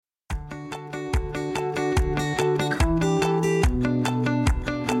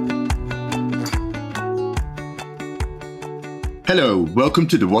Hello, welcome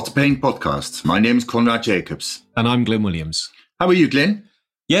to the What's Pain podcast. My name is Conrad Jacobs. And I'm Glyn Williams. How are you, Glyn?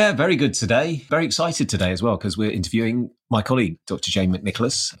 Yeah, very good today. Very excited today as well, because we're interviewing my colleague, Dr. Jane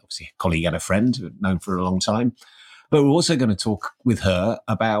McNicholas, obviously a colleague and a friend, known for a long time. But we're also going to talk with her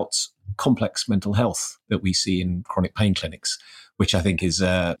about complex mental health that we see in chronic pain clinics, which I think is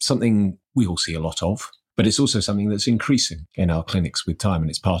something we all see a lot of. But it's also something that's increasing in our clinics with time. And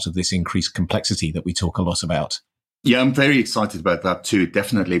it's part of this increased complexity that we talk a lot about. Yeah, I'm very excited about that too,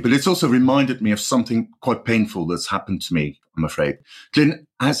 definitely. But it's also reminded me of something quite painful that's happened to me, I'm afraid. Glyn,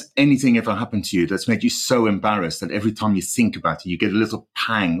 has anything ever happened to you that's made you so embarrassed that every time you think about it, you get a little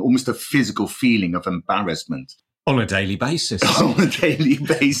pang, almost a physical feeling of embarrassment? On a daily basis. On a daily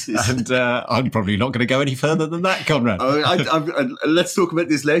basis. And I'm probably not going to go any further than that, Conrad. Let's talk about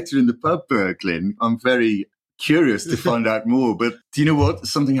this later in the pub, Glyn. I'm very curious to find out more. But do you know what?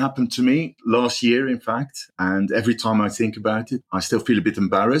 Something happened to me last year, in fact. And every time I think about it, I still feel a bit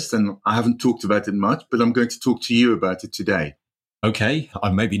embarrassed. And I haven't talked about it much, but I'm going to talk to you about it today. Okay,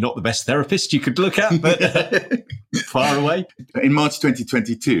 I'm maybe not the best therapist you could look at, but far away. In March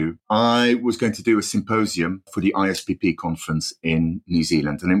 2022, I was going to do a symposium for the ISPP conference in New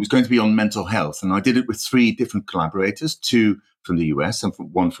Zealand, and it was going to be on mental health. And I did it with 3 different collaborators, 2 from the US and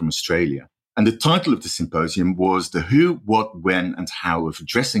 1 from Australia. And the title of the symposium was The Who, What, When and How of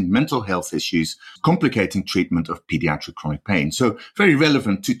Addressing Mental Health Issues, Complicating Treatment of Pediatric Chronic Pain. So very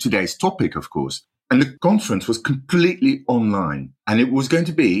relevant to today's topic, of course. And the conference was completely online, and it was going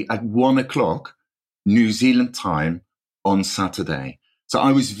to be at 1:00 New Zealand time on Saturday. So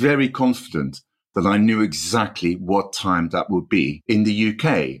I was very confident that I knew exactly what time that would be in the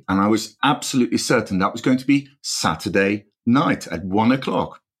UK. And I was absolutely certain that was going to be Saturday night at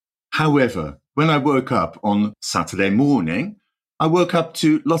 1:00. However, when I woke up on Saturday morning, I woke up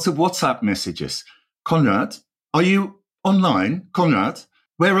to lots of WhatsApp messages. Conrad, are you online? Conrad,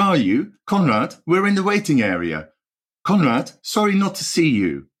 where are you? Conrad, we're in the waiting area. Conrad, sorry not to see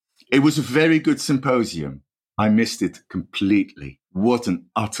you. It was a very good symposium. I missed it completely. What an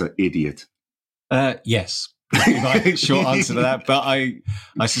utter idiot. Yes. My short answer to that. But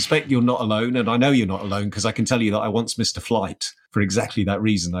I suspect you're not alone. And I know you're not alone because I can tell you that I once missed a flight for exactly that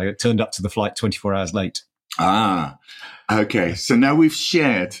reason. I turned up to the flight 24 hours late. Ah, okay. So now we've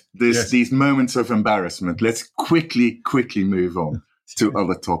shared these moments of embarrassment. Let's quickly move on to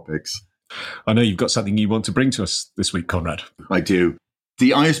other topics. I know you've got something you want to bring to us this week, Conrad. I do.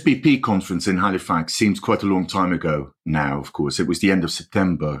 The ISPP conference in Halifax seems quite a long time ago now, of course. It was the end of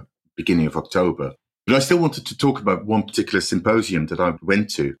September, beginning of October. But I still wanted to talk about one particular symposium that I went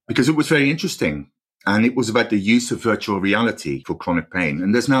to because it was very interesting. And it was about the use of virtual reality for chronic pain.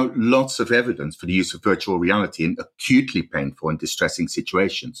 And there's now lots of evidence for the use of virtual reality in acutely painful and distressing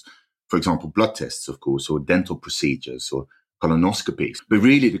situations. For example, blood tests, of course, or dental procedures or colonoscopies. But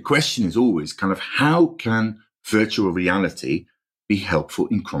really, the question is always kind of how can virtual reality be helpful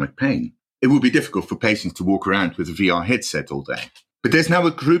in chronic pain? It would be difficult for patients to walk around with a VR headset all day. But there's now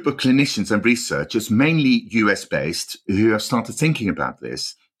a group of clinicians and researchers, mainly US-based, who have started thinking about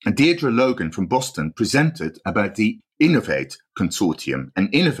this. And Deirdre Logan from Boston presented about the Innovate Consortium.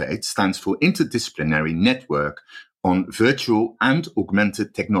 And Innovate stands for Interdisciplinary Network on Virtual and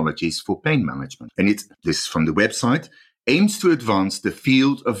Augmented Technologies for Pain Management. And this is from the website, aims to advance the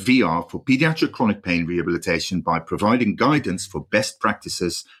field of VR for pediatric chronic pain rehabilitation by providing guidance for best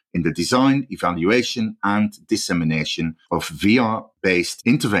practices in the design, evaluation, and dissemination of VR-based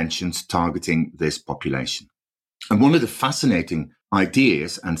interventions targeting this population. And one of the fascinating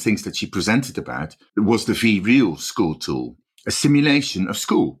ideas and things that she presented about was the vReal school tool, a simulation of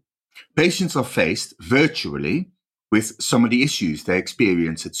school. Patients are faced virtually with some of the issues they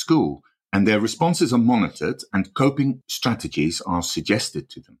experience at school, and their responses are monitored and coping strategies are suggested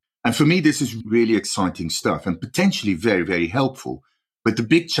to them. And for me, this is really exciting stuff and potentially very, very helpful. But the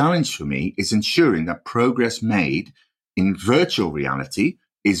big challenge for me is ensuring that progress made in virtual reality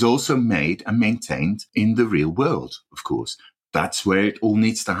is also made and maintained in the real world, of course. That's where it all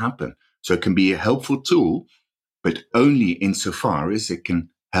needs to happen. So it can be a helpful tool, but only insofar as it can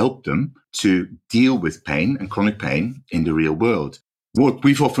help them to deal with pain and chronic pain in the real world. What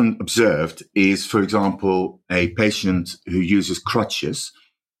we've often observed is, for example, a patient who uses crutches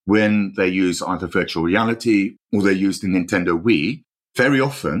when they use either virtual reality or they use the Nintendo Wii. Very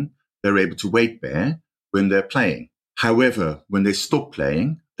often, they're able to weight bear when they're playing. However, when they stop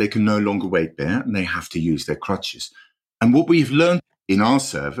playing, they can no longer weight bear and they have to use their crutches. And what we've learned in our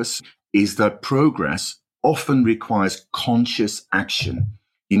service is that progress often requires conscious action.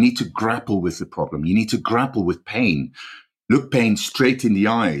 You need to grapple with the problem. You need to grapple with pain. Look pain straight in the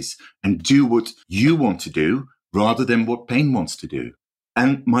eyes and do what you want to do rather than what pain wants to do.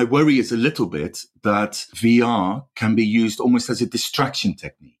 And my worry is a little bit that VR can be used almost as a distraction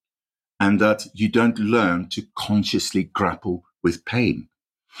technique, and that you don't learn to consciously grapple with pain.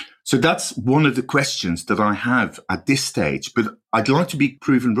 So that's one of the questions that I have at this stage, but I'd like to be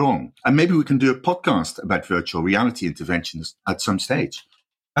proven wrong. And maybe we can do a podcast about virtual reality interventions at some stage.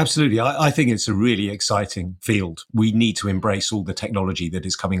 Absolutely. I think it's a really exciting field. We need to embrace all the technology that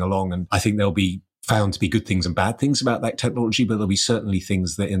is coming along. And I think there'll be found to be good things and bad things about that technology, but there'll be certainly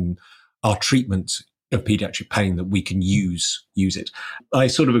things that in our treatment of pediatric pain that we can use it. I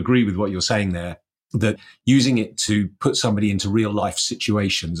sort of agree with what you're saying there, that using it to put somebody into real life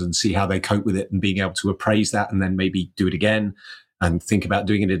situations and see how they cope with it and being able to appraise that and then maybe do it again and think about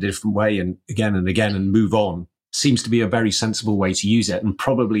doing it a different way and again and move on seems to be a very sensible way to use it and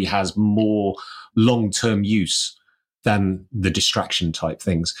probably has more long-term use than the distraction type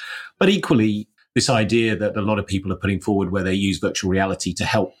things. But equally, this idea that a lot of people are putting forward where they use virtual reality to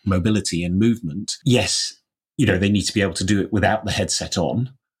help mobility and movement, yes, they need to be able to do it without the headset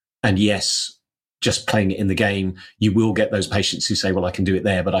on. And yes, just playing it in the game, you will get those patients who say, well, I can do it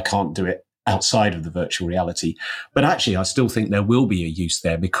there, but I can't do it outside of the virtual reality. But actually, I still think there will be a use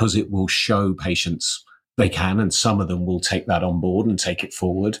there because it will show patients they can, and some of them will take that on board and take it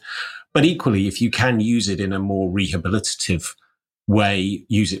forward. But equally, if you can use it in a more rehabilitative way,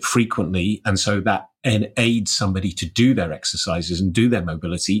 use it frequently, and so that aids somebody to do their exercises and do their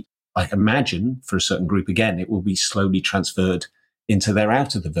mobility, I imagine for a certain group, again, it will be slowly transferred into their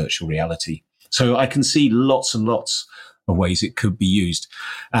out of the virtual reality. So I can see lots and lots of ways it could be used.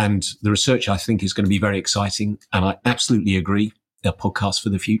 And the research, I think, is going to be very exciting. And I absolutely agree, a podcast for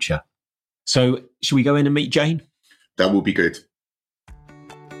the future. So should we go in and meet Jane? That will be good.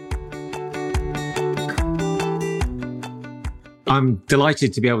 I'm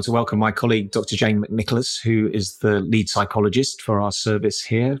delighted to be able to welcome my colleague, Dr. Jane McNicholas, who is the lead psychologist for our service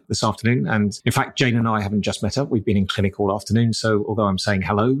here this afternoon. And in fact, Jane and I haven't just met up. We've been in clinic all afternoon. So although I'm saying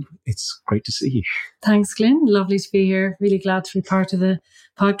hello, it's great to see you. Thanks, Glyn. Lovely to be here. Really glad to be part of the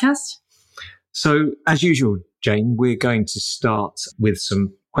podcast. So as usual, Jane, we're going to start with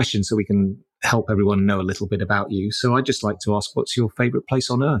some questions so we can help everyone know a little bit about you. So I'd just like to ask, what's your favourite place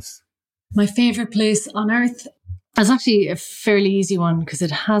on earth? My favourite place on earth? It's actually a fairly easy one because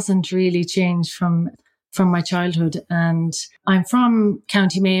it hasn't really changed from my childhood. And I'm from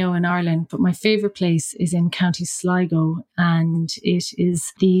County Mayo in Ireland, but my favourite place is in County Sligo, and it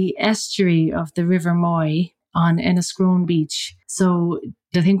is the estuary of the River Moy on Enniscrone Beach. So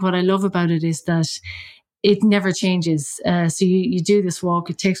I think what I love about it is that it never changes. So you do this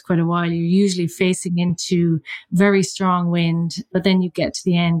walk, it takes quite a while. You're usually facing into very strong wind, but then you get to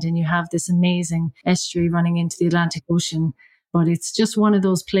the end and you have this amazing estuary running into the Atlantic Ocean. But it's just one of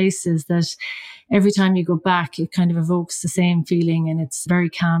those places that every time you go back, it kind of evokes the same feeling and it's very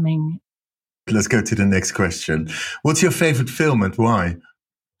calming. Let's go to the next question. What's your favorite film and why?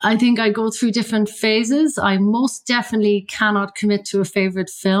 I think I go through different phases. I most definitely cannot commit to a favorite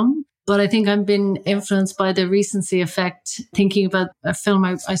film. But I think I've been influenced by the recency effect, thinking about a film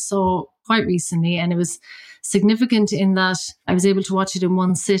I saw quite recently. And it was significant in that I was able to watch it in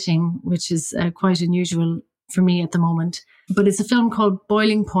one sitting, which is quite unusual for me at the moment. But it's a film called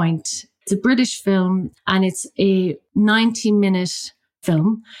Boiling Point. It's a British film, and it's a 90-minute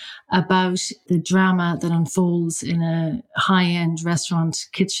film about the drama that unfolds in a high-end restaurant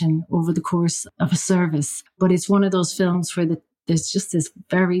kitchen over the course of a service. But it's one of those films where there's just this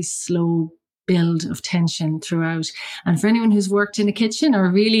very slow build of tension throughout. And for anyone who's worked in a kitchen, or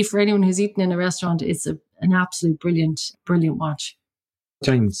really for anyone who's eaten in a restaurant, it's an absolute brilliant watch.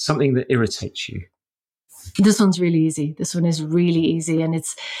 Jane, something that irritates you? This one's really easy. This one is really easy. And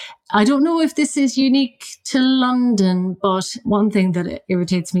I don't know if this is unique to London, but one thing that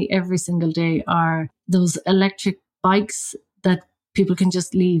irritates me every single day are those electric bikes that people can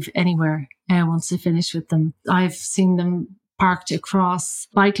just leave anywhere once they finish with them. I've seen them parked across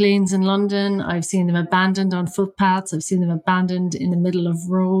bike lanes in London. I've seen them abandoned on footpaths. I've seen them abandoned in the middle of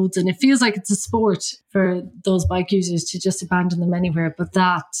roads. And it feels like it's a sport for those bike users to just abandon them anywhere. But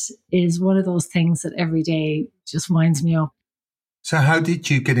that is one of those things that every day just winds me up. So how did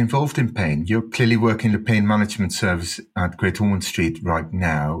you get involved in pain? You're clearly working the pain management service at Great Ormond Street right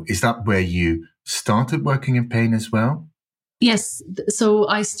now. Is that where you started working in pain as well? Yes. So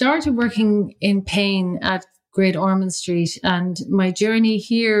I started working in pain at Great Ormond Street, and my journey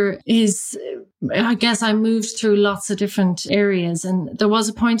here is, I guess I moved through lots of different areas, and there was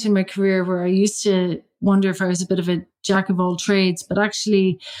a point in my career where I used to wonder if I was a bit of a jack of all trades, but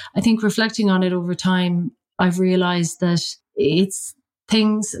actually I think reflecting on it over time, I've realized that it's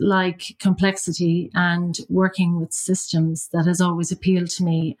things like complexity and working with systems that has always appealed to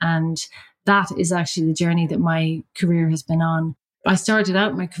me. And that is actually the journey that my career has been on. I started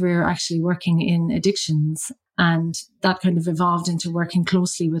out my career actually working in addictions, and that kind of evolved into working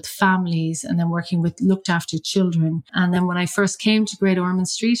closely with families and then working with looked after children. And then when I first came to Great Ormond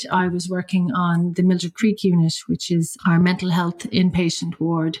Street, I was working on the Mildred Creek unit, which is our mental health inpatient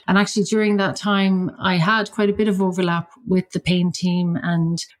ward. And actually during that time, I had quite a bit of overlap with the pain team,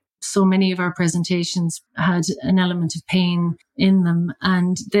 and so many of our presentations had an element of pain in them.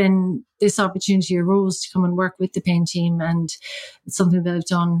 And then this opportunity arose to come and work with the pain team. And it's something that I've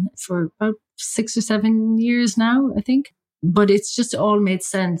done for about 6 or 7 years now, I think. But it's just all made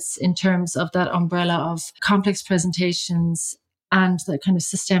sense in terms of that umbrella of complex presentations and that kind of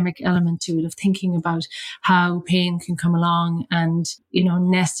systemic element to it of thinking about how pain can come along and,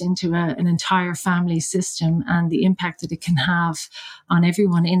 nest into an entire family system and the impact that it can have on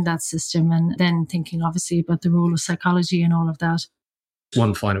everyone in that system. And then thinking obviously about the role of psychology and all of that.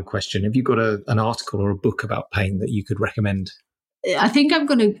 One final question. Have you got an article or a book about pain that you could recommend? I think I'm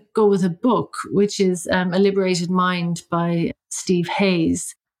going to go with a book, which is A Liberated Mind by Steve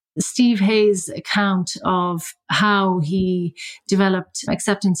Hayes. Steve Hayes' account of how he developed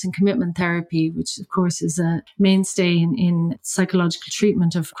acceptance and commitment therapy, which of course is a mainstay in psychological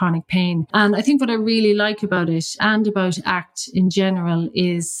treatment of chronic pain. And I think what I really like about it and about ACT in general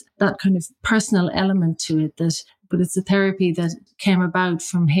is that kind of personal element to it, but it's a therapy that came about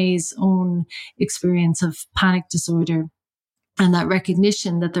from Hayes' own experience of panic disorder. And that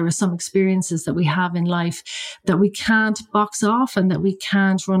recognition that there are some experiences that we have in life that we can't box off and that we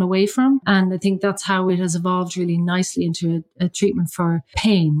can't run away from. And I think that's how it has evolved really nicely into a treatment for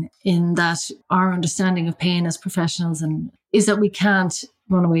pain, in that our understanding of pain as professionals is that we can't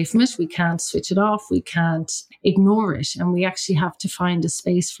run away from it. We can't switch it off. We can't ignore it. And we actually have to find a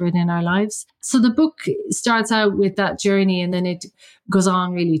space for it in our lives. So the book starts out with that journey, and then it goes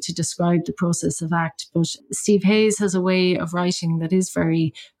on really to describe the process of ACT. But Steve Hayes has a way of writing that is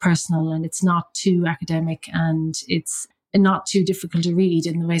very personal, and it's not too academic, and it's not too difficult to read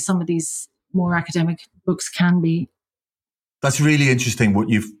in the way some of these more academic books can be. That's really interesting what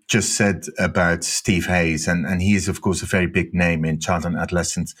you've just said about Steve Hayes. And he is, of course, a very big name in child and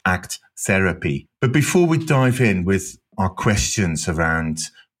adolescent ACT therapy. But before we dive in with our questions around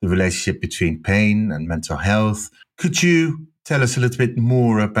the relationship between pain and mental health, could you tell us a little bit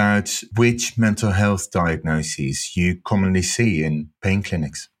more about which mental health diagnoses you commonly see in pain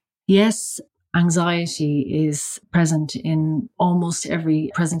clinics? Yes. Anxiety is present in almost every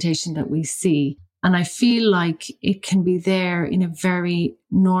presentation that we see. And I feel like it can be there in a very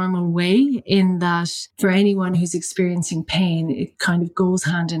normal way, in that for anyone who's experiencing pain, it kind of goes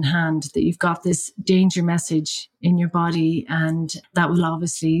hand in hand, that you've got this danger message in your body, and that will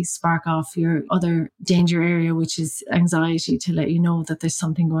obviously spark off your other danger area, which is anxiety, to let you know that there's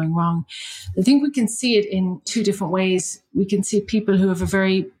something going wrong. I think we can see it in two different ways. We can see people who have a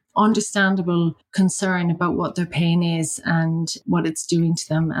very understandable concern about what their pain is and what it's doing to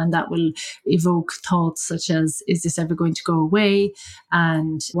them. And that will evoke thoughts such as, is this ever going to go away?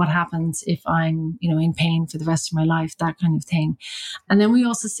 And what happens if I'm, in pain for the rest of my life? That kind of thing. And then we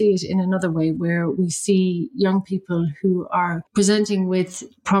also see it in another way, where we see young people who are presenting with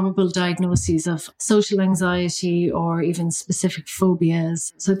probable diagnoses of social anxiety or even specific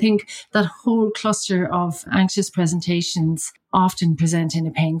phobias. So I think that whole cluster of anxious presentations often present in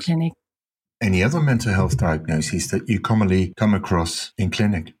a pain clinic. Any other mental health diagnoses that you commonly come across in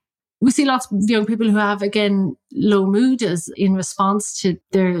clinic? We see lots of young people who have, again, low mood as in response to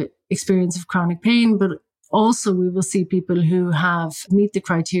their experience of chronic pain, but also we will see people who meet the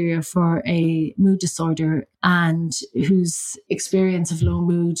criteria for a mood disorder and whose experience of low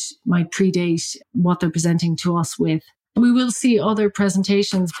mood might predate what they're presenting to us with. We will see other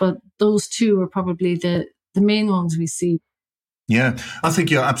presentations, but those two are probably the main ones we see. Yeah, I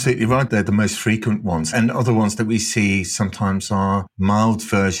think you're absolutely right. They're the most frequent ones. And other ones that we see sometimes are mild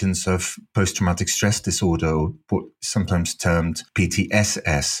versions of post-traumatic stress disorder, or what sometimes termed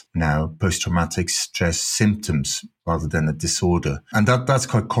PTSS now, post-traumatic stress symptoms, rather than a disorder. And that's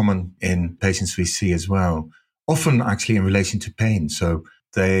quite common in patients we see as well, often actually in relation to pain. So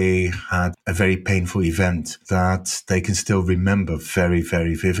they had a very painful event that they can still remember very,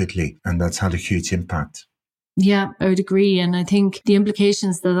 very vividly. And that's had a huge impact. Yeah, I would agree. And I think the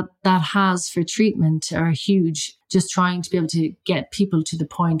implications that has for treatment are huge. Just trying to be able to get people to the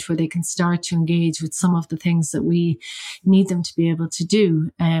point where they can start to engage with some of the things that we need them to be able to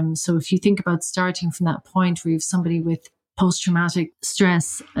do. So if you think about starting from that point where you have somebody with post-traumatic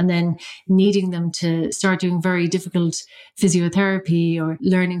stress, and then needing them to start doing very difficult physiotherapy or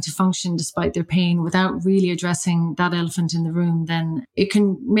learning to function despite their pain without really addressing that elephant in the room, then it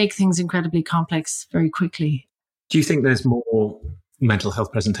can make things incredibly complex very quickly. Do you think there's more mental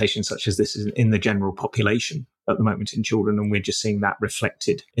health presentations such as this in the general population at the moment in children, and we're just seeing that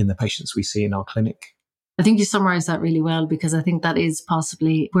reflected in the patients we see in our clinic? I think you summarised that really well, because I think that is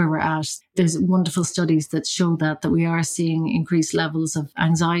possibly where we're at. There's wonderful studies that show that we are seeing increased levels of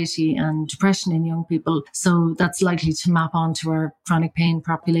anxiety and depression in young people. So that's likely to map onto our chronic pain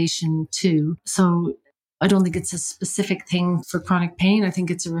population too. So I don't think it's a specific thing for chronic pain. I think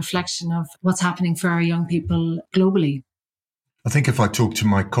it's a reflection of what's happening for our young people globally. I think if I talk to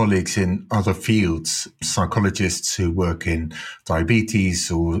my colleagues in other fields, psychologists who work in diabetes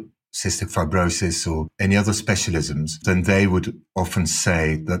or cystic fibrosis or any other specialisms, then they would often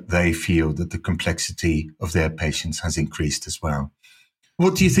say that they feel that the complexity of their patients has increased as well.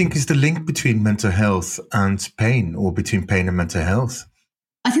 What do you think is the link between mental health and pain, or between pain and mental health?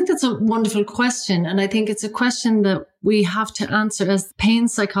 I think that's a wonderful question. And I think it's a question that we have to answer as pain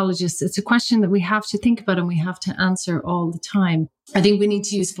psychologists. It's a question that we have to think about and we have to answer all the time. I think we need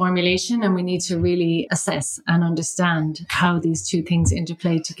to use formulation, and we need to really assess and understand how these two things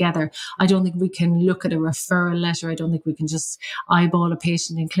interplay together. I don't think we can look at a referral letter. I don't think we can just eyeball a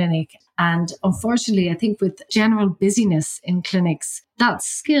patient in clinic. And unfortunately, I think with general busyness in clinics, that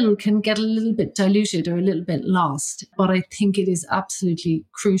skill can get a little bit diluted or a little bit lost. But I think it is absolutely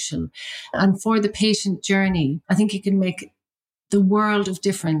crucial. And for the patient journey, I think it can make the world of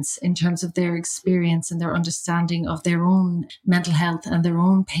difference in terms of their experience and their understanding of their own mental health and their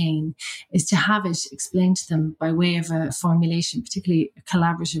own pain, is to have it explained to them by way of a formulation, particularly a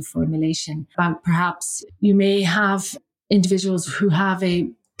collaborative formulation. About perhaps you may have individuals who have a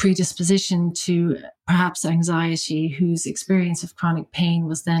predisposition to perhaps anxiety, whose experience of chronic pain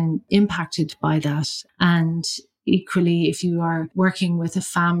was then impacted by that. And equally, if you are working with a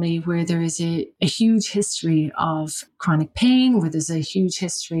family where there is a huge history of chronic pain, where there's a huge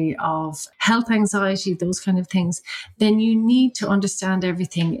history of health anxiety, those kind of things, then you need to understand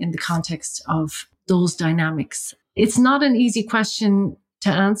everything in the context of those dynamics. It's not an easy question to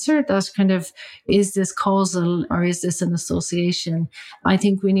answer, that kind of, is this causal or is this an association? I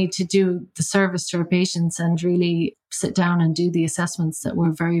think we need to do the service to our patients and really sit down and do the assessments that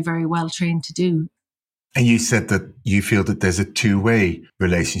we're very, very well trained to do. And you said that you feel that there's a two-way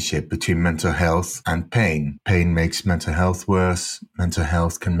relationship between mental health and pain. Pain makes mental health worse. Mental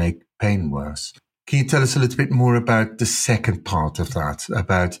health can make pain worse. Can you tell us a little bit more about the second part of that,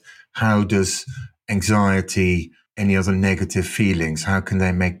 about how does anxiety, any other negative feelings, how can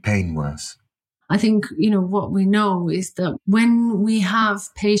they make pain worse? I think, what we know is that when we have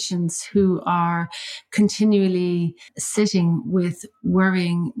patients who are continually sitting with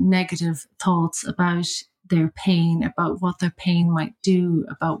worrying negative thoughts about their pain, about what their pain might do,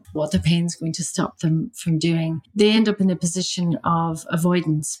 about what their pain is going to stop them from doing, they end up in a position of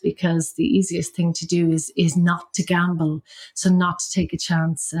avoidance, because the easiest thing to do is not to gamble. So not to take a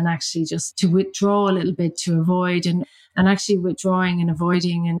chance, and actually just to withdraw a little bit, to avoid, and actually withdrawing and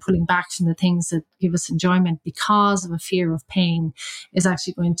avoiding and pulling back from the things that give us enjoyment because of a fear of pain is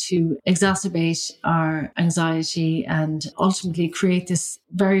actually going to exacerbate our anxiety and ultimately create this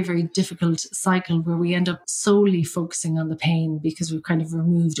very, very difficult cycle where we end up solely focusing on the pain because we've kind of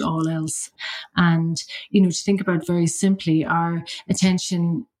removed all else. And, to think about very simply, our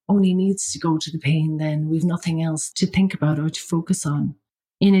attention only needs to go to the pain, then we've nothing else to think about or to focus on.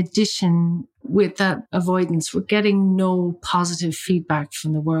 In addition, with that avoidance, we're getting no positive feedback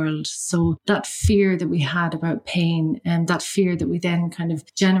from the world. So that fear that we had about pain, and that fear that we then kind of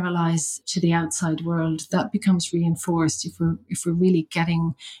generalize to the outside world, that becomes reinforced if we're really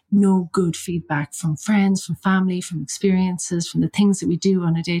getting no good feedback from friends, from family, from experiences, from the things that we do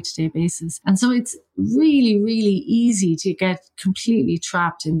on a day-to-day basis. And so it's really, really easy to get completely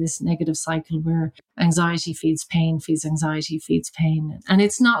trapped in this negative cycle where anxiety feeds pain, feeds anxiety, feeds pain. And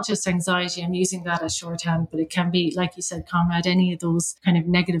it's not just anxiety. I'm using that as shorthand, but it can be, like you said, Conrad, any of those kind of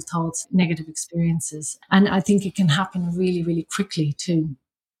negative thoughts, negative experiences. And I think it can happen really, really quickly too.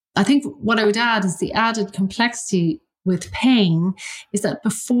 I think what I would add is the added complexity with pain is that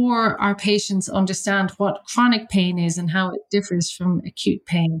before our patients understand what chronic pain is and how it differs from acute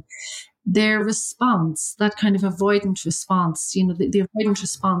pain, their response, that kind of avoidant response, the avoidant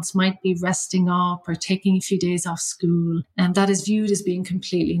response might be resting up or taking a few days off school. And that is viewed as being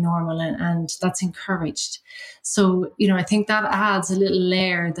completely normal, and that's encouraged. So, I think that adds a little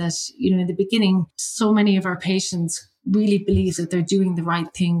layer that, in the beginning, so many of our patients really believe that they're doing the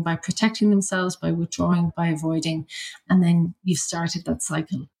right thing by protecting themselves, by withdrawing, by avoiding, and then you've started that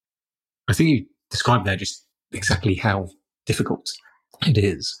cycle. I think you described there just exactly how difficult it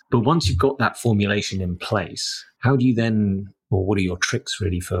is. But once you've got that formulation in place, how do you then, or what are your tricks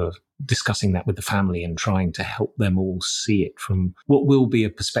really for discussing that with the family and trying to help them all see it from what will be a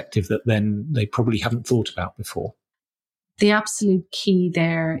perspective that then they probably haven't thought about before? The absolute key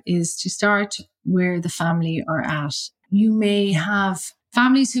there is to start where the family are at. You may have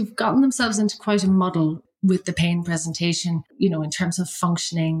families who've gotten themselves into quite a muddle with the pain presentation, in terms of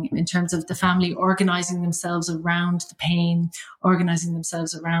functioning, in terms of the family organizing themselves around the pain, organizing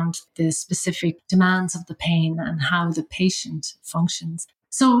themselves around the specific demands of the pain and how the patient functions.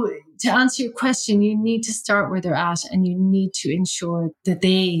 So to answer your question, you need to start where they're at, and you need to ensure that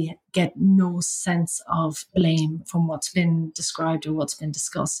they get no sense of blame from what's been described or what's been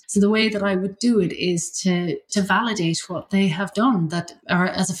discussed. So the way that I would do it is to validate what they have done, that or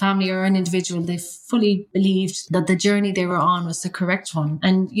as a family or an individual, they fully believed that the journey they were on was the correct one.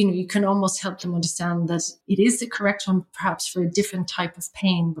 And, you can almost help them understand that it is the correct one, perhaps for a different type of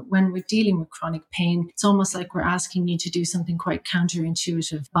pain. But when we're dealing with chronic pain, it's almost like we're asking you to do something quite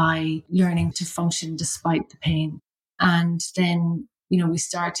counterintuitive by learning to function despite the pain. And then we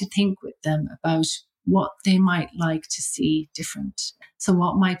start to think with them about what they might like to see different. So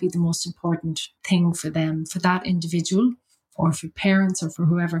what might be the most important thing for them, for that individual, or for parents, or for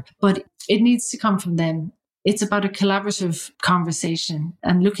whoever. But it needs to come from them. It's about a collaborative conversation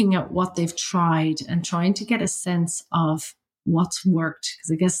and looking at what they've tried and trying to get a sense of what's worked.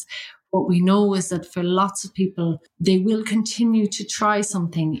 Because I guess what we know is that for lots of people, they will continue to try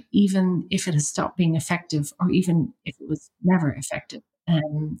something, even if it has stopped being effective, or even if it was never effective.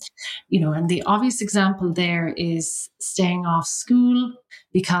 And the obvious example there is staying off school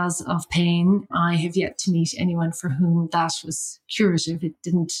because of pain. I have yet to meet anyone for whom that was curative. It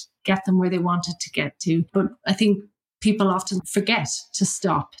didn't get them where they wanted to get to. But I think people often forget to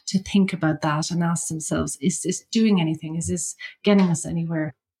stop, to think about that and ask themselves, is this doing anything? Is this getting us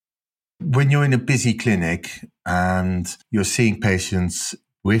anywhere? When you're in a busy clinic and you're seeing patients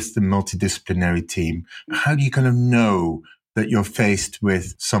with the multidisciplinary team, how do you kind of know that you're faced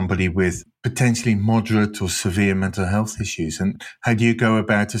with somebody with potentially moderate or severe mental health issues? And how do you go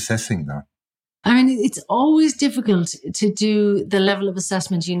about assessing that? I mean, it's always difficult to do the level of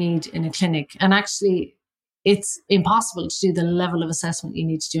assessment you need in a clinic. And actually, it's impossible to do the level of assessment you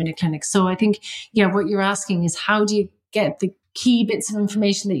need to do in a clinic. So I think, what you're asking is, how do you get the key bits of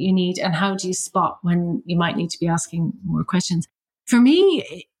information that you need, and how do you spot when you might need to be asking more questions? For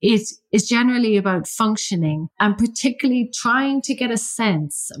me, it is generally about functioning, and particularly trying to get a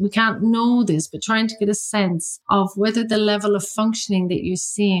sense, we can't know this, but trying to get a sense of whether the level of functioning that you're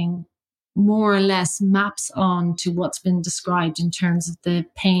seeing more or less maps on to what's been described in terms of the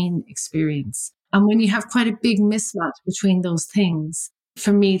pain experience. And when you have quite a big mismatch between those things,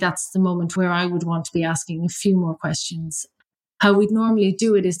 for me, that's the moment where I would want to be asking a few more questions. How we'd normally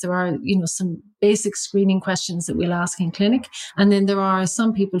do it is there are, some basic screening questions that we'll ask in clinic. And then there are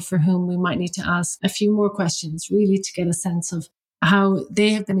some people for whom we might need to ask a few more questions, really to get a sense of how they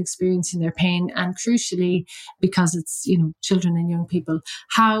have been experiencing their pain. And crucially, because it's, children and young people,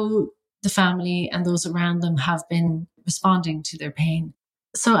 how the family and those around them have been responding to their pain.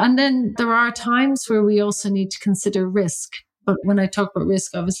 So, and then there are times where we also need to consider risk. But when I talk about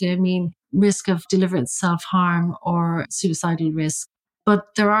risk, obviously, I mean risk of deliberate self-harm or suicidal risk. But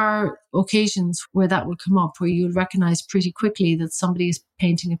there are occasions where that will come up, where you'll recognize pretty quickly that somebody is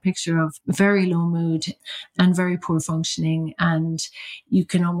painting a picture of very low mood and very poor functioning. And you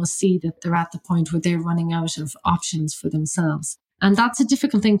can almost see that they're at the point where they're running out of options for themselves. And that's a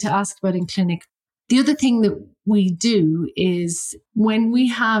difficult thing to ask about in clinic. The other thing that we do is when we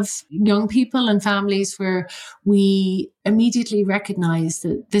have young people and families where we immediately recognize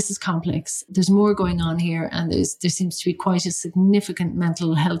that this is complex, there's more going on here, and there seems to be quite a significant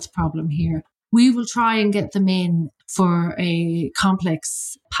mental health problem here, we will try and get them in for a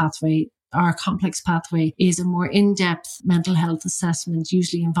complex pathway. Our complex pathway is a more in-depth mental health assessment,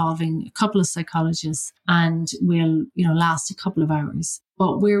 usually involving a couple of psychologists, and will, last a couple of hours.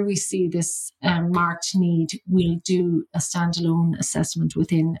 But where we see this marked need, we'll do a standalone assessment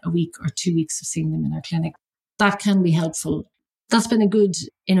within a week or 2 weeks of seeing them in our clinic. That can be helpful. That's been a good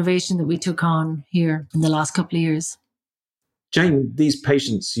innovation that we took on here in the last couple of years. Jane, these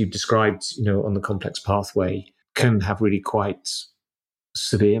patients you've described, on the complex pathway can have really quite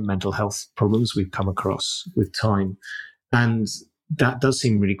severe mental health problems we've come across with time. And that does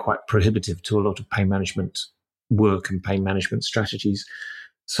seem really quite prohibitive to a lot of pain management work and pain management strategies.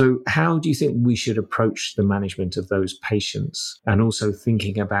 So how do you think we should approach the management of those patients, and also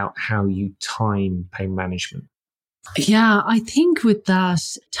thinking about how you time pain management? Yeah, I think with that,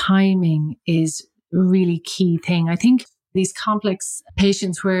 timing is a really key thing. I think these complex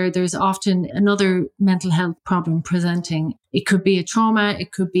patients where there's often another mental health problem presenting, it could be a trauma,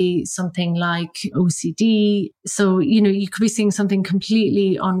 it could be something like OCD. So, you could be seeing something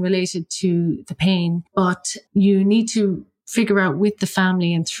completely unrelated to the pain, but you need to figure out with the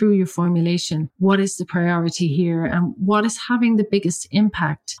family and through your formulation, what is the priority here and what is having the biggest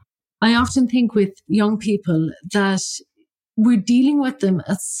impact. I often think with young people that we're dealing with them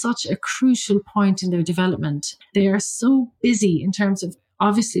at such a crucial point in their development. They are so busy in terms of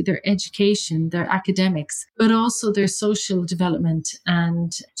obviously their education, their academics, but also their social development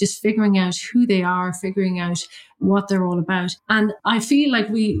and just figuring out who they are, figuring out what they're all about. And I feel like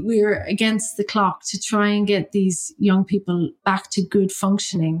we're against the clock to try and get these young people back to good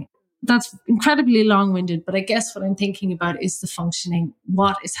functioning. That's incredibly long-winded, but I guess what I'm thinking about is the functioning.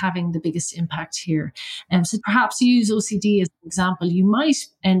 What is having the biggest impact here? So perhaps you use OCD as an example. You might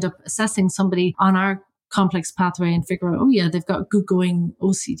end up assessing somebody on our complex pathway and figure out, oh yeah, they've got good going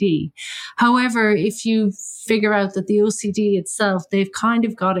OCD. However, if you figure out that the OCD itself, they've kind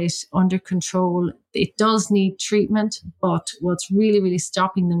of got it under control, it does need treatment, but what's really, really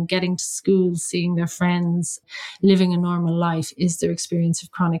stopping them getting to school, seeing their friends, living a normal life is their experience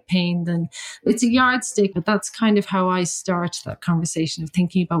of chronic pain, then it's a yardstick. But that's kind of how I start that conversation of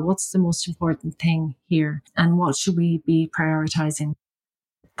thinking about what's the most important thing here and what should we be prioritizing.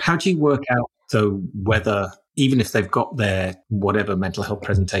 How do you work out, though, whether, even if they've got their whatever mental health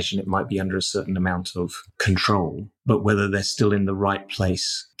presentation, it might be under a certain amount of control, but whether they're still in the right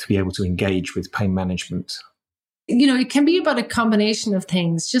place to be able to engage with pain management? It can be about a combination of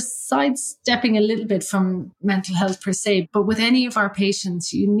things, just sidestepping a little bit from mental health per se. But with any of our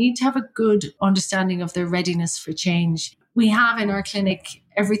patients, you need to have a good understanding of their readiness for change. We have in our clinic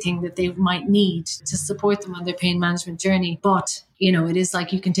everything that they might need to support them on their pain management journey. But, it is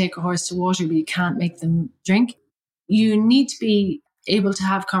like you can take a horse to water, but you can't make them drink. You need to be able to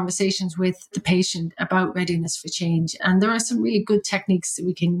have conversations with the patient about readiness for change. And there are some really good techniques that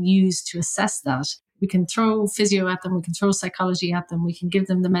we can use to assess that. We can throw physio at them. We can throw psychology at them. We can give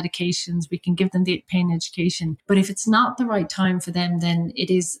them the medications. We can give them the pain education. But if it's not the right time for them, then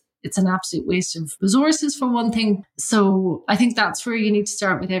it's an absolute waste of resources for one thing. So I think that's where you need to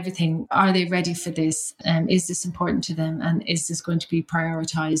start with everything. Are they ready for this? Is this important to them? And is this going to be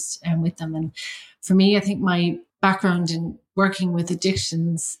prioritized with them? And for me, I think my background in working with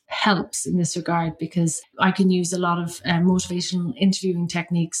addictions helps in this regard, because I can use a lot of motivational interviewing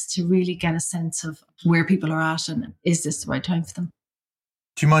techniques to really get a sense of where people are at and is this the right time for them.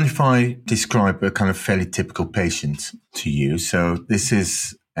 Do you mind if I describe a kind of fairly typical patient to you? So this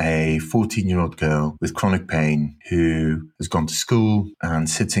is a 14-year-old girl with chronic pain who has gone to school and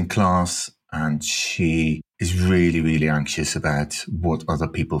sits in class, and she is really, really anxious about what other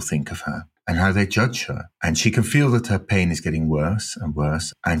people think of her and how they judge her. And she can feel that her pain is getting worse and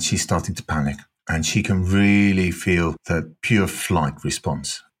worse, and she's starting to panic. And she can really feel the pure flight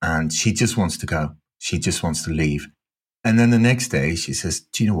response. And she just wants to go. She just wants to leave. And then the next day she says,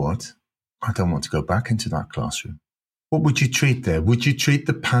 do you know what? I don't want to go back into that classroom. What would you treat there? Would you treat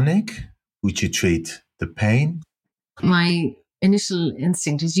the panic? Would you treat the pain? My initial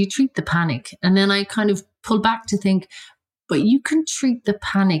instinct is you treat the panic. And then I kind of pull back to think, but you can treat the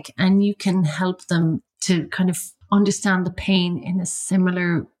panic and you can help them to kind of understand the pain in a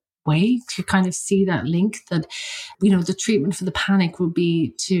similar way, to kind of see that link that, the treatment for the panic would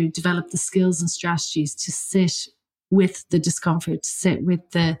be to develop the skills and strategies to sit with the discomfort, sit with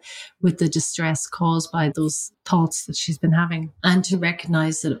the distress caused by those thoughts that she's been having, and to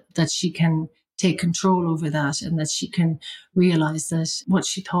recognize that she can take control over that, and that she can realize that what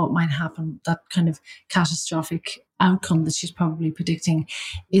she thought might happen, that kind of catastrophic outcome that she's probably predicting,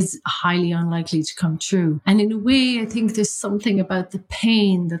 is highly unlikely to come true. And in a way, I think there's something about the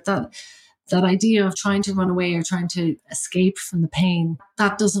pain that idea of trying to run away or trying to escape from the pain,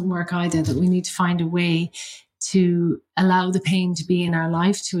 that doesn't work either, that we need to find a way to allow the pain to be in our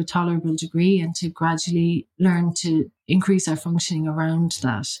life to a tolerable degree and to gradually learn to increase our functioning around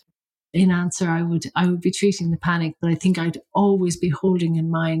that. In answer, I would be treating the panic, but I think I'd always be holding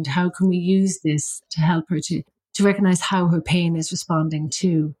in mind, how can we use this to help her to recognize how her pain is responding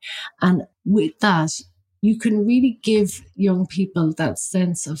to. And with that, you can really give young people that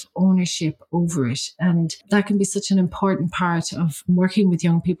sense of ownership over it. And that can be such an important part of working with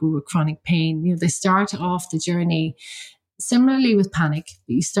young people with chronic pain. They start off the journey similarly with panic,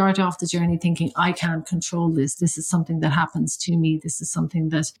 you start off the journey thinking, I can't control this. This is something that happens to me. This is something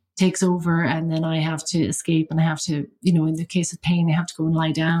that takes over, and then I have to escape, and I have to, in the case of pain, I have to go and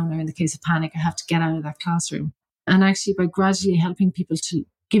lie down, or in the case of panic, I have to get out of that classroom. And actually, by gradually helping people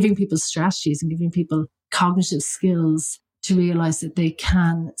giving people strategies and giving people cognitive skills to realize that they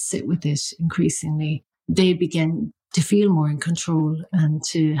can sit with it increasingly, they begin to feel more in control and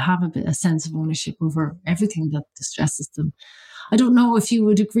to have a sense of ownership over everything that distresses them. I don't know if you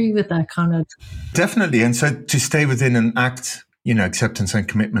would agree with that, Conrad. Definitely. And so to stay within an ACT, acceptance and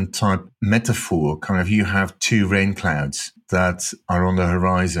commitment type metaphor, kind of you have two rain clouds that are on the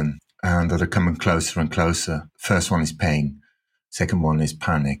horizon and that are coming closer and closer. First one is pain. Second one is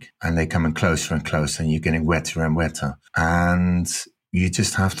panic. And they're coming closer and closer, and you're getting wetter and wetter. And you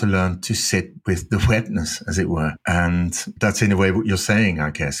just have to learn to sit with the wetness, as it were. And that's in a way what you're saying,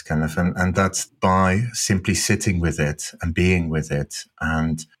 I guess, kind of. And that's by simply sitting with it and being with it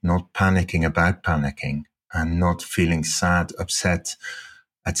and not panicking about panicking and not feeling sad, upset,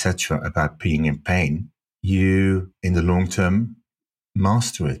 etc. about being in pain. You, in the long term,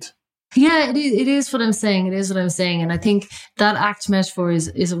 master it. Yeah, it is what I'm saying. It is what I'm saying. And I think that ACT metaphor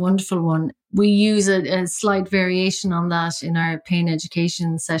is a wonderful one. We use a slight variation on that in our pain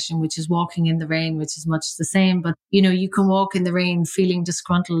education session, which is walking in the rain, which is much the same. But, you can walk in the rain feeling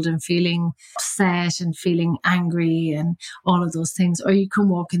disgruntled and feeling upset and feeling angry and all of those things. Or you can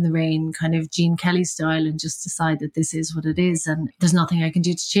walk in the rain kind of Gene Kelly style and just decide that this is what it is and there's nothing I can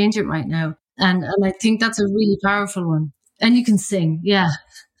do to change it right now. And I think that's a really powerful one. And you can sing, yeah.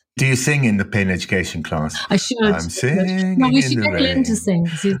 Do you sing in the pain education class? I should. I'm singing. No, we should get rain. Lynn to sing.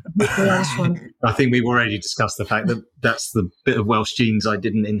 I think we've already discussed the fact that that's the bit of Welsh genes I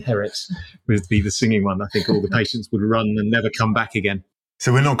didn't inherit with the singing one. I think all the patients would run and never come back again.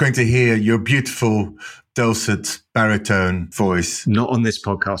 So we're not going to hear your beautiful dulcet baritone voice. Not on this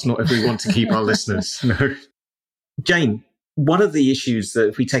podcast. Not if we want to keep our listeners. No. Jane, one of the issues that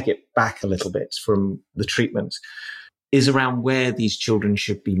if we take it back a little bit from the treatment is around where these children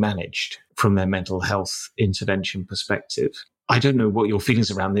should be managed from their mental health intervention perspective. I don't know what your feelings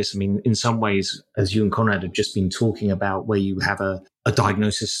around this. I mean, in some ways, as you and Conrad have just been talking about, where you have a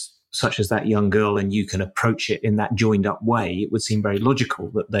diagnosis such as that young girl and you can approach it in that joined up way, it would seem very logical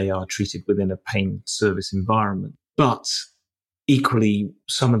that they are treated within a pain service environment. But equally,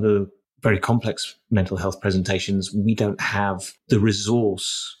 some of the very complex mental health presentations, we don't have the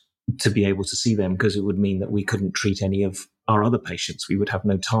resource to be able to see them, because it would mean that we couldn't treat any of our other patients. We would have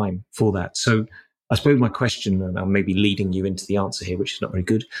no time for that. So I suppose my question, and I'm maybe leading you into the answer here, which is not very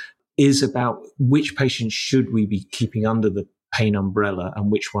good, is about which patients should we be keeping under the pain umbrella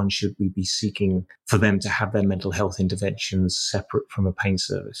and which ones should we be seeking for them to have their mental health interventions separate from a pain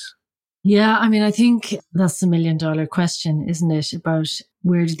service? Yeah, I mean, I think that's the $1 million question, isn't it? About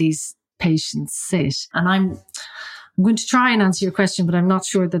where do these patients sit? And I'm going to try and answer your question, but I'm not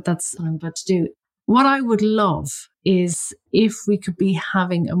sure that that's what I'm about to do. What I would love is if we could be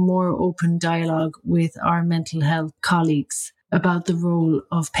having a more open dialogue with our mental health colleagues about the role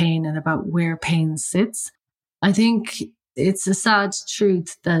of pain and about where pain sits. I think it's a sad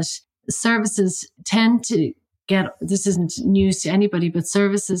truth that services tend to this isn't news to anybody, but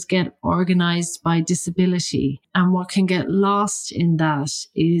services get organized by disability. And what can get lost in that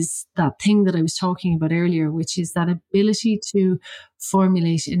is that thing that I was talking about earlier, which is that ability to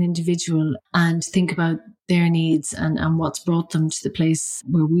formulate an individual and think about their needs and what's brought them to the place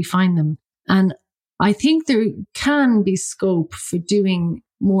where we find them. And I think there can be scope for doing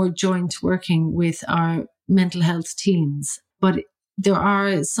more joint working with our mental health teams, but there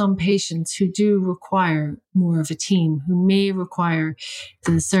are some patients who do require more of a team, who may require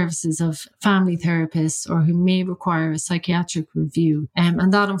the services of family therapists or who may require a psychiatric review.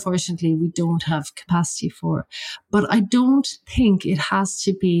 And that, unfortunately, we don't have capacity for. But I don't think it has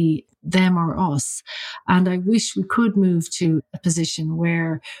to be them or us. And I wish we could move to a position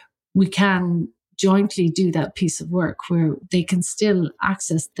where we can jointly do that piece of work, where they can still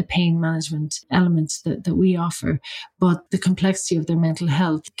access the pain management element that we offer, but the complexity of their mental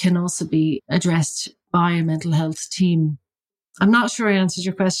health can also be addressed by a mental health team. I'm not sure I answered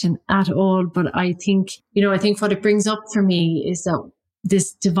your question at all, but I think what it brings up for me is that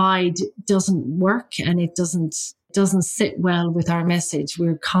this divide doesn't work and it doesn't sit well with our message.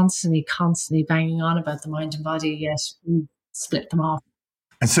 We're constantly banging on about the mind and body, yet we split them off.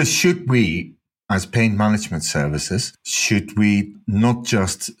 And so should we, as pain management services, should we not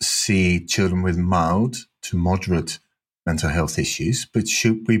just see children with mild to moderate mental health issues, but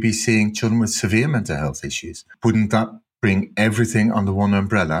should we be seeing children with severe mental health issues? Wouldn't that bring everything under one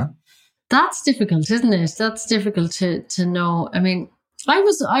umbrella? That's difficult, isn't it? That's difficult to know. I mean, I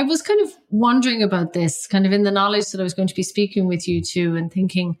was kind of wondering about this, kind of in the knowledge that I was going to be speaking with you too, and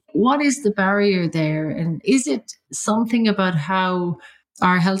thinking, what is the barrier there? And is it something about how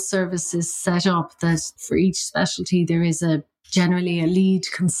our health service is set up that for each specialty there is generally a lead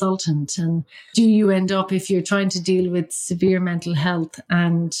consultant? And do you end up, if you're trying to deal with severe mental health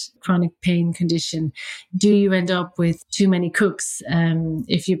and chronic pain condition, do you end up with too many cooks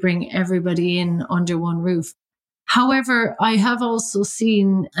if you bring everybody in under one roof? However, I have also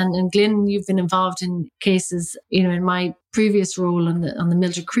seen, and Glyn, you've been involved in cases, in my previous role on the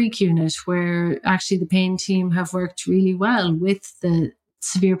Mildred Creek unit, where actually the pain team have worked really well with the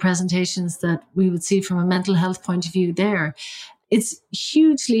severe presentations that we would see from a mental health point of view there. It's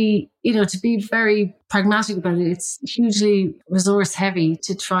hugely, to be very pragmatic about it, it's hugely resource heavy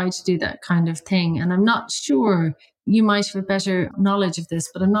to try to do that kind of thing. And I'm not sure, you might have a better knowledge of this,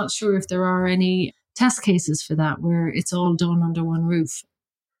 but I'm not sure if there are any test cases for that where it's all done under one roof.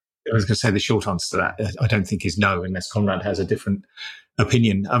 I was going to say the short answer to that, I don't think, is no, unless Conrad has a different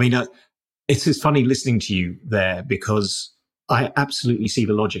opinion. I mean, it's funny listening to you there, because I absolutely see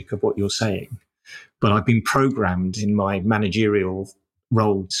the logic of what you're saying, but I've been programmed in my managerial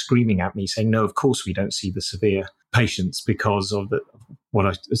role screaming at me saying, no, of course we don't see the severe patients, because of what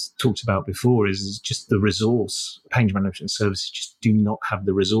I talked about before is just the resource. Pain management services just do not have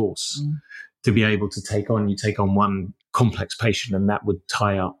the resource to be able to take on one complex patient, and that would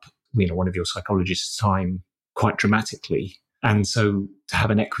tie up, one of your psychologist's time quite dramatically. And so to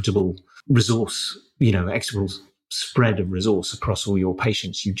have an equitable resource, equitable spread of resource across all your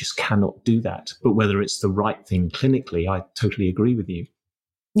patients, you just cannot do that. But whether it's the right thing clinically, I totally agree with you.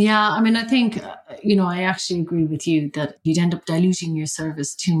 Yeah, I mean, I think, I actually agree with you that you'd end up diluting your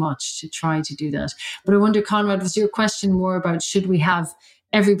service too much to try to do that. But I wonder, Conrad, was your question more about should we have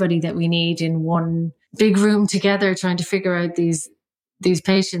everybody that we need in one big room together trying to figure out these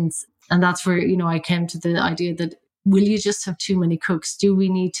patients? And that's where, I came to the idea that, will you just have too many cooks? Do we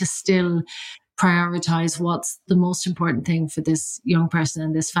need to still prioritize what's the most important thing for this young person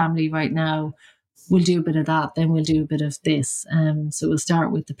and this family right now? We'll do a bit of that, then we'll do a bit of this. So we'll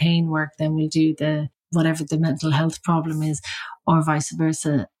start with the pain work, then we'll do whatever the mental health problem is, or vice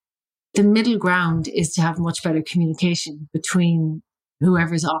versa. The middle ground is to have much better communication between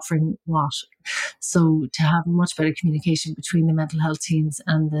whoever's offering what. So to have much better communication between the mental health teams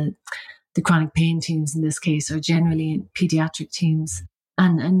and the chronic pain teams in this case, or generally pediatric teams,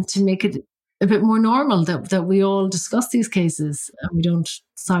 and to make it a bit more normal that we all discuss these cases and we don't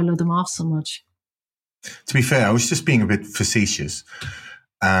silo them off so much. To be fair, I was just being a bit facetious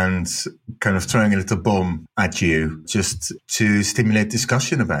and kind of throwing a little bomb at you just to stimulate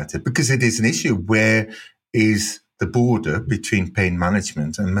discussion about it, because it is an issue. Where is the border between pain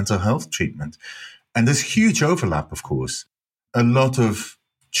management and mental health treatment? And there's huge overlap, of course. A lot of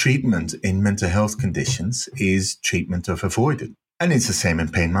treatment in mental health conditions is treatment of avoidance. And it's the same in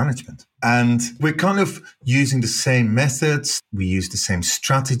pain management. And we're kind of using the same methods. We use the same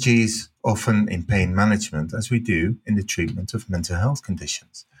strategies often in pain management as we do in the treatment of mental health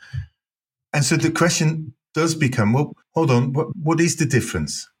conditions. And so the question does become, well, hold on, what is the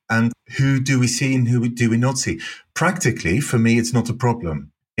difference? And who do we see and who do we not see? Practically, for me, it's not a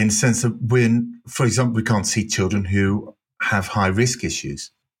problem in the sense that for example, we can't see children who have high risk issues,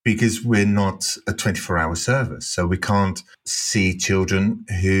 because we're not a 24-hour service. So we can't see children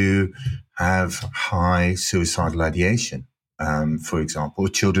who have high suicidal ideation, for example, or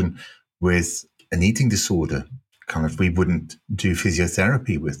children with an eating disorder. We wouldn't do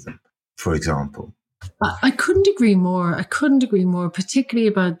physiotherapy with them, for example. I couldn't agree more. Particularly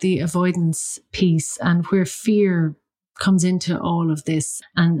about the avoidance piece and where fear comes into all of this,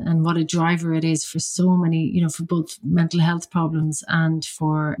 and what a driver it is for so many, for both mental health problems and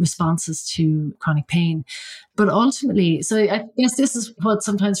for responses to chronic pain. But ultimately, so I guess this is what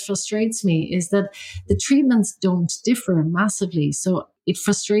sometimes frustrates me, is that the treatments don't differ massively. So it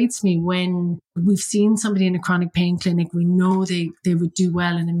frustrates me when we've seen somebody in a chronic pain clinic, we know they would do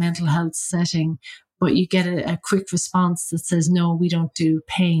well in a mental health setting, but you get a quick response that says, no, we don't do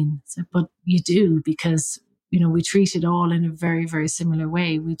pain. So, but you do, because we treat it all in a very, very similar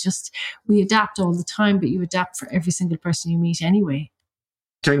way. We adapt all the time, but you adapt for every single person you meet anyway.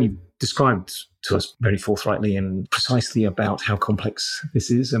 Jane, you described to us very forthrightly and precisely about how complex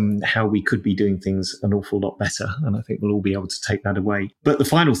this is and how we could be doing things an awful lot better. And I think we'll all be able to take that away. But the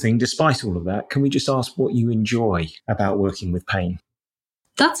final thing, despite all of that, can we just ask what you enjoy about working with pain?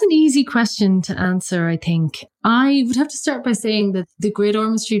 That's an easy question to answer, I think. I would have to start by saying that the Great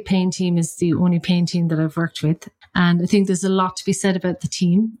Ormond Street Pain Team is the only pain team that I've worked with. And I think there's a lot to be said about the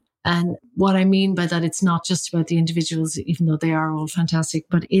team. And what I mean by that, it's not just about the individuals, even though they are all fantastic,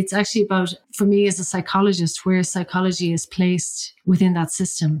 but it's actually about, for me as a psychologist, where psychology is placed within that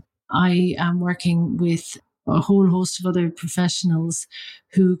system. I am working with a whole host of other professionals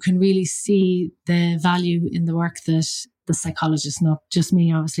who can really see the value in the work that the psychologists, not just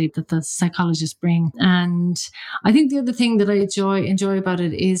me, obviously, that the psychologists bring. And I think the other thing that I enjoy about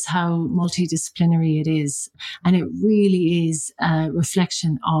it is how multidisciplinary it is. And it really is a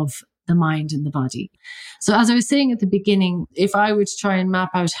reflection of the mind and the body. So as I was saying at the beginning, if I were to try and map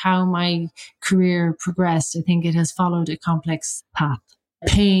out how my career progressed, I think it has followed a complex path.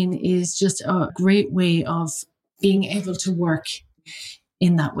 Pain is just a great way of being able to work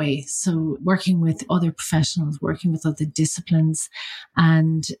in that way. So working with other professionals, working with other disciplines,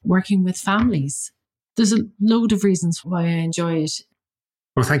 and working with families. There's a load of reasons why I enjoy it.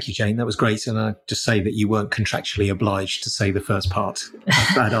 Well, thank you, Jane. That was great. And I'd just say that you weren't contractually obliged to say the first part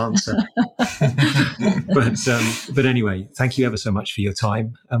of that answer. But anyway, thank you ever so much for your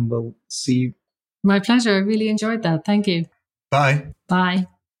time, and we'll see you. My pleasure. I really enjoyed that. Thank you. Bye. Bye.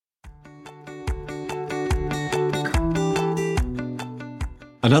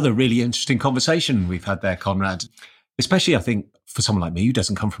 Another really interesting conversation we've had there, Conrad. Especially, I think, for someone like me who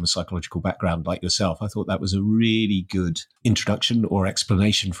doesn't come from a psychological background like yourself, I thought that was a really good introduction or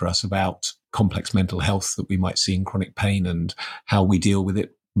explanation for us about complex mental health that we might see in chronic pain and how we deal with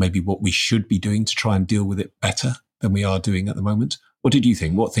it, maybe what we should be doing to try and deal with it better than we are doing at the moment. What did you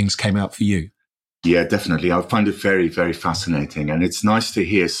think? What things came out for you? Yeah, definitely. I find it very, very fascinating. And it's nice to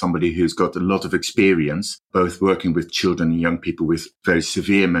hear somebody who's got a lot of experience, both working with children and young people with very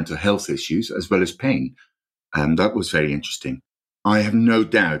severe mental health issues, as well as pain. And that was very interesting. I have no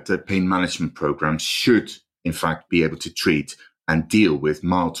doubt that pain management programs should, in fact, be able to treat and deal with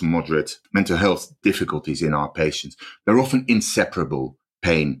mild to moderate mental health difficulties in our patients. They're often inseparable,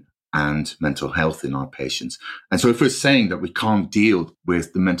 pain and mental health in our patients. And so if we're saying that we can't deal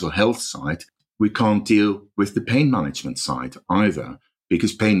with the mental health side, we can't deal with the pain management side either,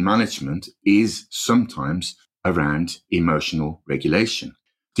 because pain management is sometimes around emotional regulation.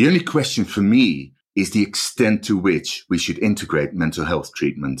 The only question for me is the extent to which we should integrate mental health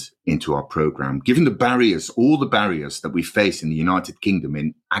treatment into our program. Given the barriers, all the barriers that we face in the United Kingdom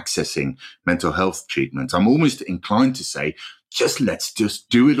in accessing mental health treatment, I'm almost inclined to say, let's just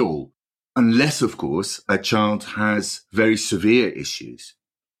do it all. Unless, of course, a child has very severe issues.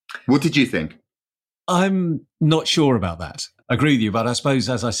 What did you think? I'm not sure about that. I agree with you, but I suppose,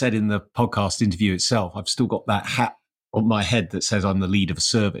 as I said in the podcast interview itself, I've still got that hat on my head that says I'm the lead of a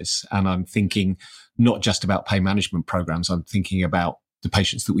service, and I'm thinking not just about pain management programs, I'm thinking about the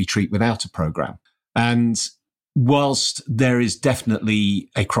patients that we treat without a program. And whilst there is definitely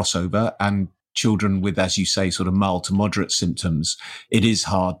a crossover and children with, as you say, sort of mild to moderate symptoms, it is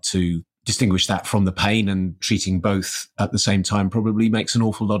hard to distinguish that from the pain, and treating both at the same time probably makes an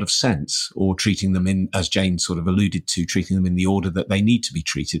awful lot of sense, or treating them in, as Jane sort of alluded to, treating them in the order that they need to be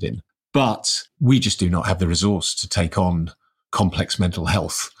treated in. But we just do not have the resource to take on complex mental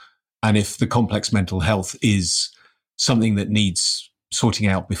health. And if the complex mental health is something that needs sorting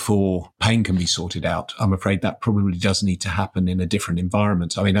out before pain can be sorted out, I'm afraid that probably does need to happen in a different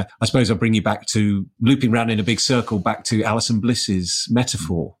environment. I mean, I suppose I'll bring you back to, looping around in a big circle, back to Alison Bliss's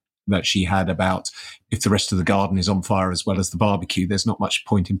metaphor that she had about if the rest of the garden is on fire as well as the barbecue, there's not much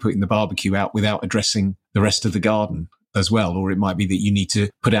point in putting the barbecue out without addressing the rest of the garden as well. Or it might be that you need to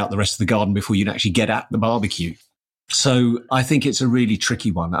put out the rest of the garden before you can actually get at the barbecue. So I think it's a really tricky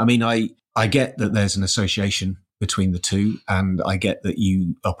one. I mean, I get that there's an association between the two, and I get that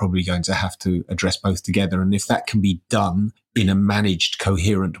you are probably going to have to address both together. And if that can be done in a managed,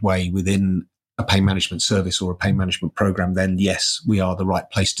 coherent way within a pain management service or a pain management program, then yes, we are the right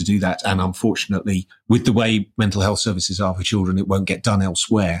place to do that. And unfortunately, with the way mental health services are for children, it won't get done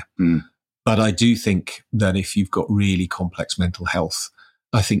elsewhere. But I do think that if you've got really complex mental health,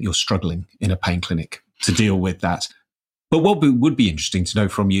 I think you're struggling in a pain clinic to deal with that. But what would be interesting to know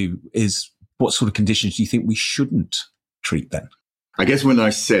from you is, what sort of conditions do you think we shouldn't treat then? I guess when I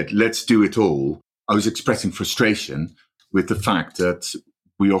said, let's do it all, I was expressing frustration with the fact that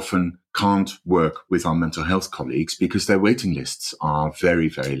we often can't work with our mental health colleagues because their waiting lists are very,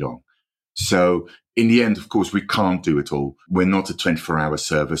 very long. So in the end, of course, we can't do it all. We're not a 24-hour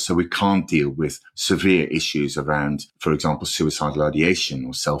service, so we can't deal with severe issues around, for example, suicidal ideation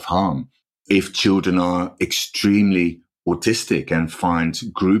or self-harm. If children are extremely autistic and find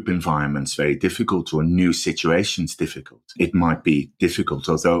group environments very difficult or new situations difficult, it might be difficult,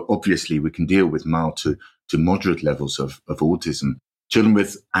 although obviously we can deal with mild to moderate levels of autism. Children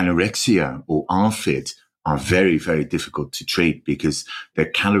with anorexia or ARFID are very, very difficult to treat because their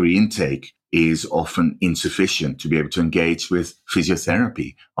calorie intake is often insufficient to be able to engage with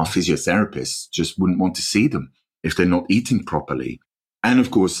physiotherapy. Our physiotherapists just wouldn't want to see them if they're not eating properly. And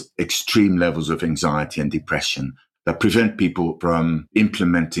of course, extreme levels of anxiety and depression that prevent people from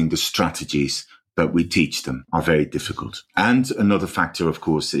implementing the strategies that we teach them are very difficult. And another factor, of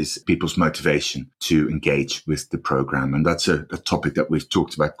course, is people's motivation to engage with the program. And that's a topic that we've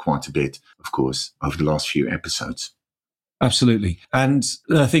talked about quite a bit, of course, over the last few episodes. Absolutely. And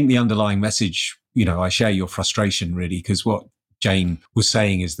I think the underlying message, I share your frustration really, because what Jane was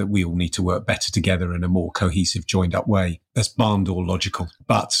saying is that we all need to work better together in a more cohesive, joined up way. That's balmed or logical.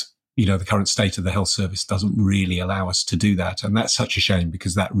 But, the current state of the health service doesn't really allow us to do that. And that's such a shame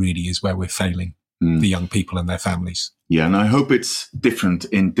because that really is where we're failing the young people and their families. Yeah, and I hope it's different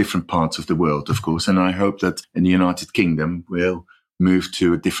in different parts of the world, of course. And I hope that in the United Kingdom, we'll move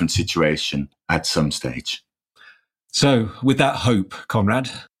to a different situation at some stage. So with that hope, Conrad,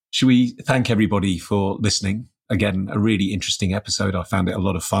 should we thank everybody for listening? Again, a really interesting episode. I found it a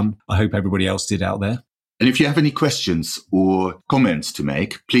lot of fun. I hope everybody else did out there. And if you have any questions or comments to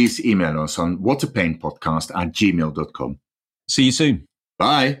make, please email us on whatapainpodcast@gmail.com. See you soon.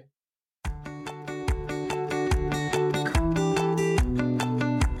 Bye.